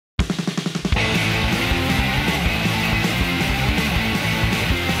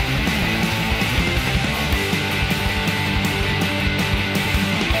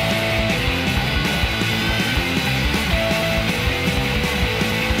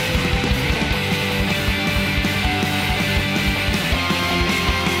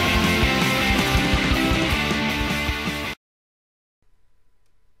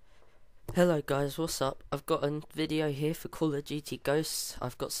Hello guys, what's up? I've got a video here for Call of Duty Ghosts.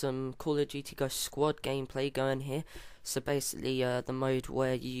 I've got some Call of Duty Ghost squad gameplay going here. So basically the mode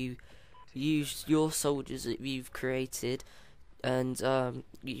where you use your soldiers that you've created, and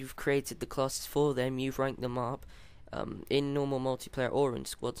you've created the classes for them, you've ranked them up in normal multiplayer or in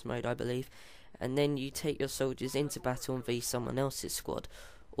squads mode I believe, and then you take your soldiers into battle and v someone else's squad.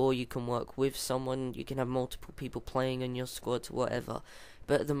 Or you can work with someone, you can have multiple people playing in your squad, whatever.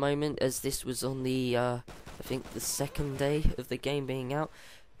 But at the moment, as this was on the, I think the second day of the game being out,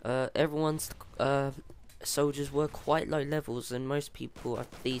 everyone's soldiers were quite low levels, and most people,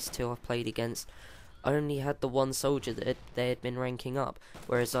 these two I've played against, only had the one soldier that they had been ranking up,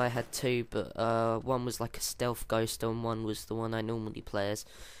 whereas I had two, but one was like a stealth ghost and one was the one I normally play as.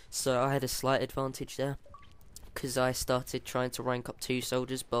 So I had a slight advantage there, because I started trying to rank up two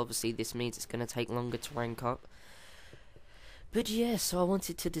soldiers, but obviously this means it's going to take longer to rank up. But yeah, so I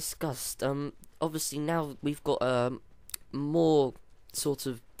wanted to discuss, obviously now we've got more sort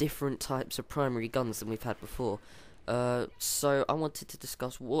of different types of primary guns than we've had before. So I wanted to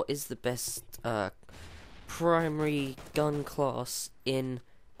discuss what is the best primary gun class in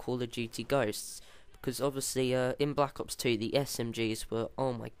Call of Duty Ghosts. Because obviously in Black Ops 2 the SMGs were,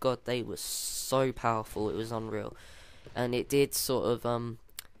 oh my god, they were so powerful, it was unreal. And it did sort of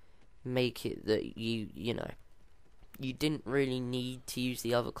make it that you know, you didn't really need to use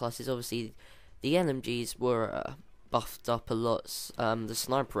the other classes. Obviously the LMGs were buffed up a lot. The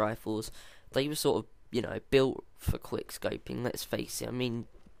sniper rifles, they were sort of, you know, built for quick scoping, let's face it. I mean,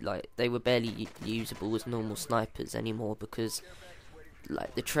 like, they were barely usable as normal snipers anymore, because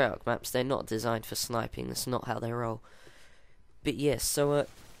like the Treyarch maps, they're not designed for sniping, that's not how they roll. But yes, so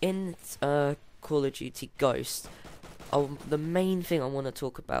in Call of Duty Ghost, the main thing I want to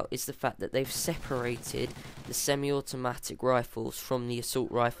talk about is the fact that they've separated the semi-automatic rifles from the assault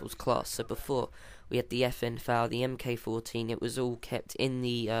rifles class. So before, we had the FN-FAL, the MK14, it was all kept in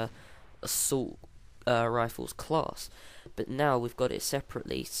the assault rifles class. But now we've got it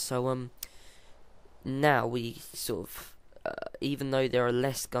separately, so now we sort of, even though there are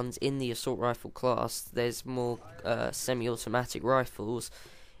less guns in the assault rifle class, there's more semi-automatic rifles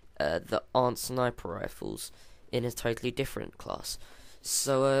that aren't sniper rifles in a totally different class.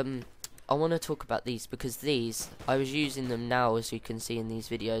 So I want to talk about these, because these, I was using them now, as you can see in these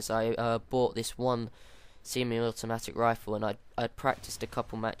videos. I bought this one semi-automatic rifle, and I'd practiced a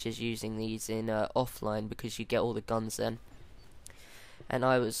couple matches using these in offline, because you get all the guns then. And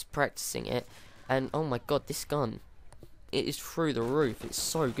I was practicing it, and oh my god, this gun, it is through the roof. It's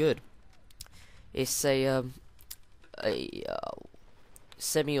so good. It's a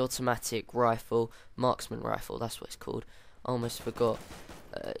semi-automatic rifle, marksman rifle, that's what it's called. I almost forgot.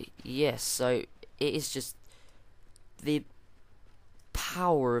 Yes, so it is just, the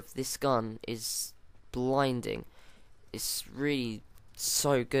power of this gun is blinding. It's really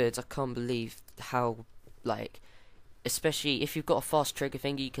so good. I can't believe how, like, especially if you've got a fast trigger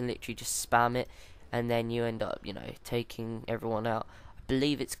finger, you can literally just spam it, and then you end up, you know, taking everyone out. I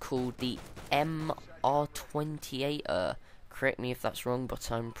believe it's called the MR28. Correct me if that's wrong,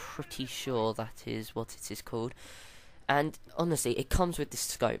 but I'm pretty sure that is what it is called. And honestly, it comes with this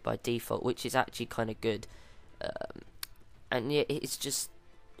scope by default, which is actually kind of good. And yeah, it's just,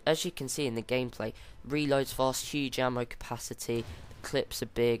 as you can see in the gameplay, reloads fast, huge ammo capacity, the clips are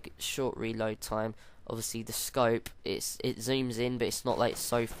big, short reload time. Obviously the scope, it zooms in, but it's not like it's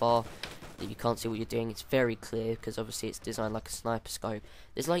so far that you can't see what you're doing. It's very clear, because obviously it's designed like a sniper scope.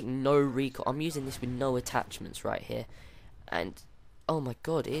 There's like no recoil. I'm using this with no attachments right here, and oh my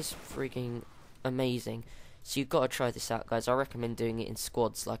god, it is freaking amazing. So you've got to try this out, guys. I recommend doing it in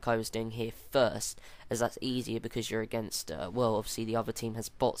squads like I was doing here first, as that's easier because you're against, well, obviously the other team has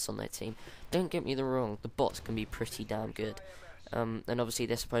bots on their team. Don't get me wrong, the bots can be pretty damn good. And obviously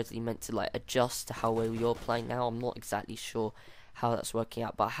they're supposedly meant to like adjust to how well you're playing now. I'm not exactly sure how that's working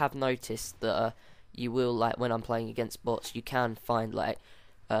out, but I have noticed that you will, like, when I'm playing against bots, you can find, like,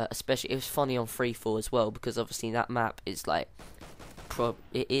 especially, it was funny on Freefall as well, because obviously that map is like,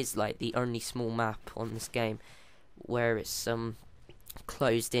 it is like the only small map on this game where it's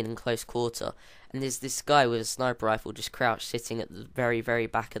closed in and close quarter, and there's this guy with a sniper rifle just crouched sitting at the very, very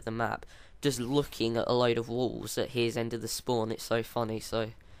back of the map, just looking at a load of walls at his end of the spawn. It's so funny.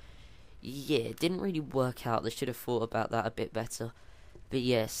 So yeah, it didn't really work out. They should have thought about that a bit better. But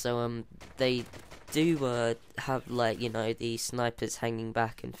yeah, so they do have, like, you know, the snipers hanging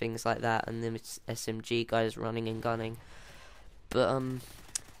back and things like that, and the SMG guys running and gunning. But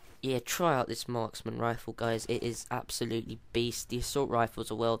yeah, try out this marksman rifle, guys. It is absolutely beast. The assault rifles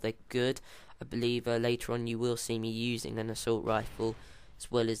are, well, they're good. I believe later on you will see me using an assault rifle,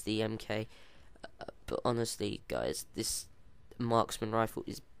 as well as the MK. But honestly, guys, this marksman rifle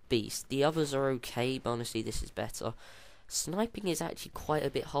is beast. The others are okay, but honestly, this is better. Sniping is actually quite a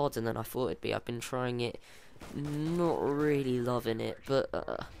bit harder than I thought it'd be. I've been trying it, not really loving it, but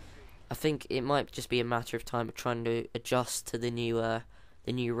I think it might just be a matter of time of trying to adjust to the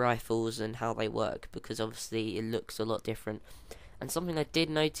new rifles and how they work, because obviously it looks a lot different. And something I did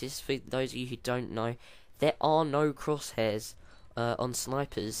notice, for those of you who don't know, there are no crosshairs on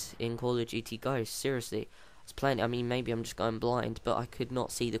snipers in Call of Duty Ghosts. Seriously, I was playing it, I mean, maybe I'm just going blind, but I could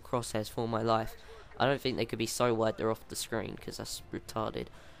not see the crosshairs for my life. I don't think they could be so wide they're off the screen, because that's retarded.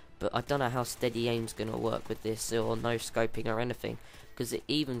 But I don't know how steady aim's going to work with this, or no scoping or anything, because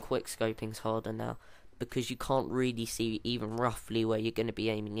even quick scoping's harder now, because you can't really see even roughly where you're going to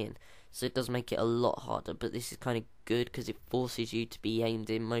be aiming in. So it does make it a lot harder, but this is kind of good because it forces you to be aimed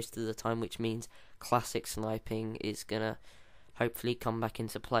in most of the time, which means classic sniping is going to hopefully come back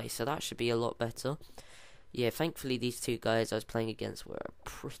into play. So that should be a lot better. Yeah, thankfully these two guys I was playing against were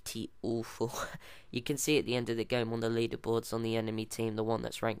pretty awful. You can see at the end of the game on the leaderboards on the enemy team, the one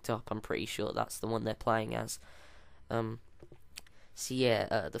that's ranked up, I'm pretty sure that's the one they're playing as. So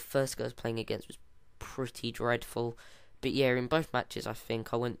yeah, the first guy I was playing against was pretty dreadful. But yeah, in both matches I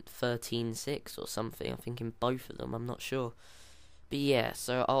think I went 13-6 or something. I think in both of them, I'm not sure. But yeah,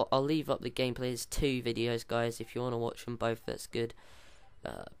 so I'll leave up the gameplay. There's 2 videos, guys. If you want to watch them both, that's good.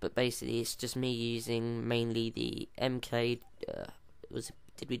 But basically, it's just me using mainly the MK.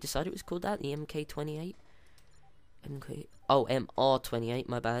 Did we decide it was called that? The MK28? MR28.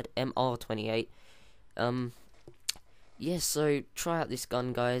 My bad. MR28. Yeah, so try out this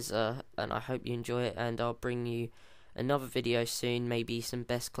gun, guys. And I hope you enjoy it. And I'll bring you another video soon. Maybe some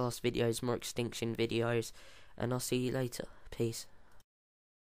best class videos, more extinction videos. And I'll see you later. Peace.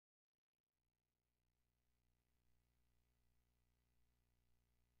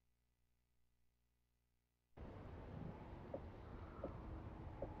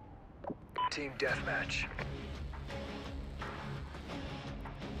 Team deathmatch.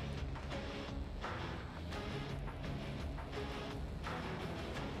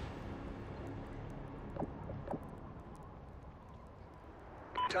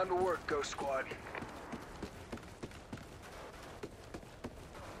 Time to work, Ghost Squad.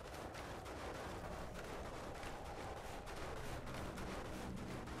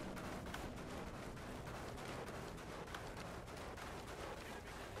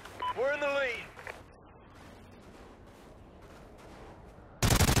 We're in the lead.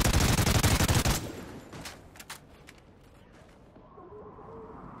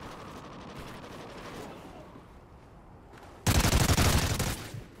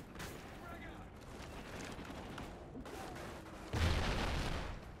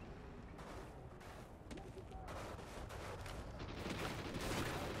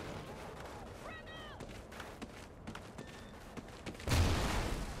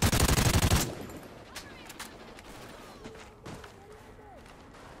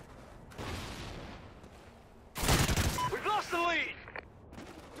 We've lost the lead.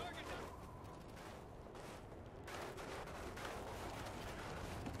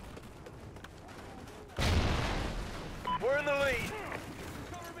 We're in the lead.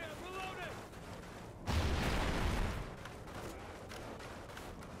 Cover me, I'm reloading.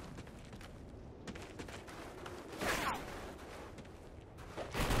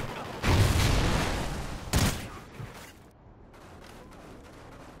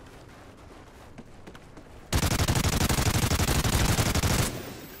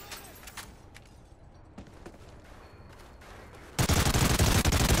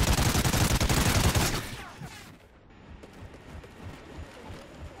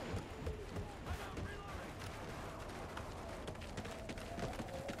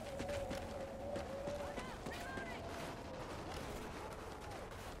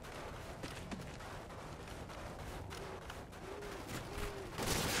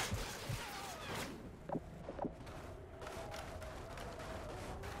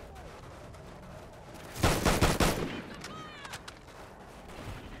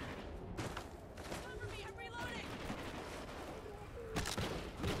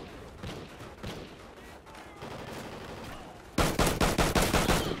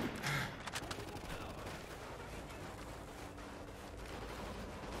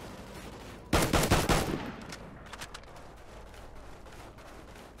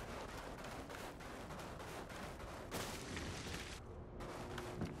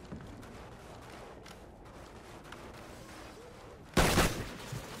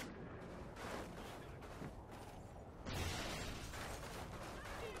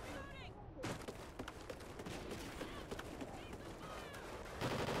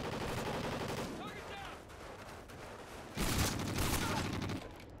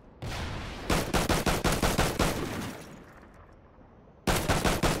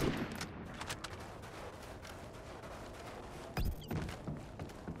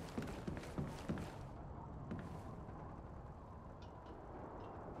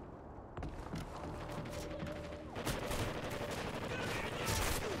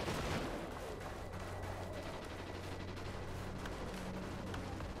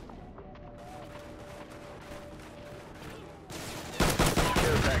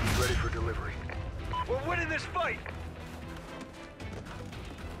 this fight!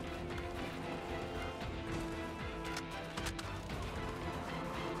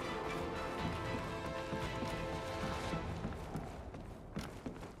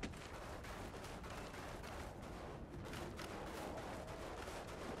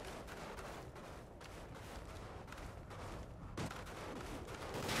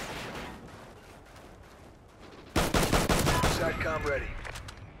 SATCOM ready.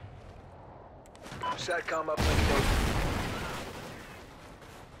 SATCOM uplink open.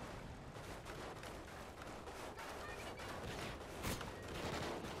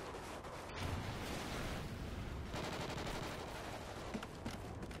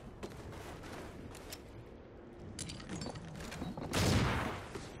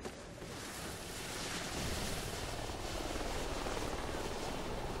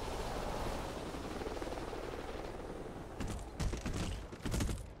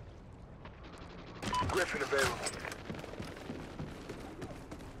 Griffin available.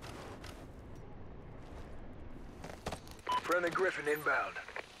 Friendly Griffin inbound.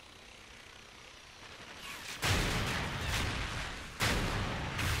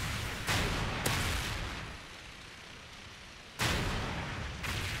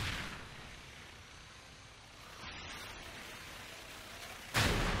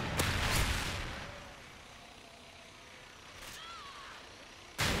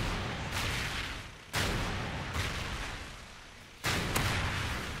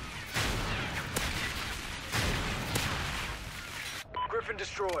 Griffin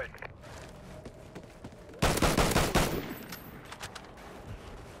destroyed.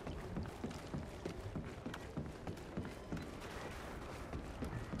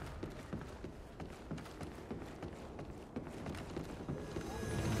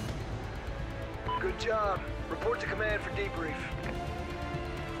 Good job. Report to command for debrief.